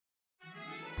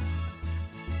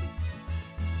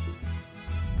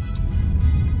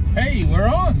Alrighty, we're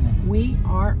on. We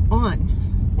are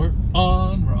on. We're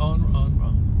on.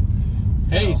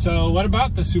 Hey, so what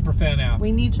about the SuperFan app?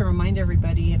 We need to remind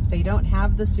everybody, if they don't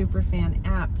have the SuperFan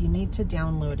app, you need to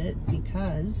download it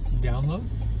because... Download?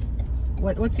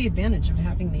 What's the advantage of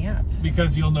having the app?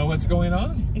 Because you'll know what's going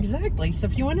on. Exactly. So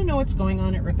if you want to know what's going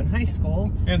on at Ripon High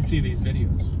School... And see these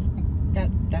videos.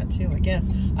 That too, I guess.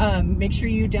 Make sure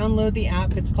you download the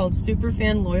app. It's called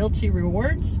SuperFan Loyalty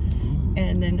Rewards.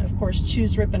 And then, of course,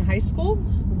 choose Ripon High School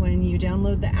when you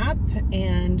download the app.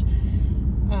 And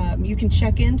you can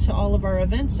check into all of our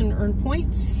events and earn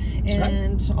points.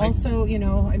 And also, you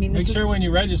know, I mean, make sure when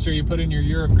you register, you put in your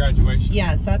year of graduation.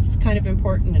 Yes, that's kind of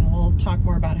important, and we'll talk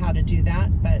more about how to do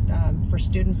that. But for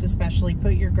students especially,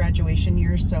 put your graduation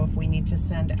year. So if we need to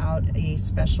send out a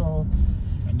special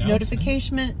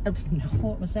notification, no,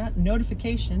 what was that?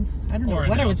 Notification. I don't know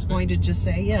what I was going to just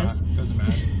say. Yes. Doesn't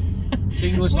matter. It's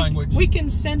English language. We can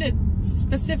send it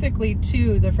specifically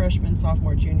to the freshman,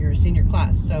 sophomore, junior, senior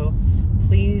class. So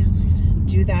please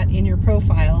do that in your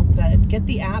profile, but get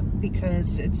the app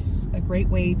because it's a great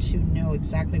way to know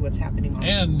exactly what's happening on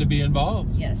and to be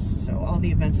involved. Yes, so all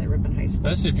the events at Ripon High School.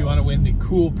 Especially if you want to win the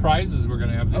cool prizes we're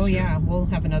going to have this year. Oh yeah, we'll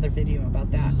have another video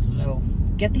about that. So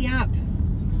get the app.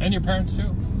 And your parents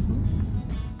too.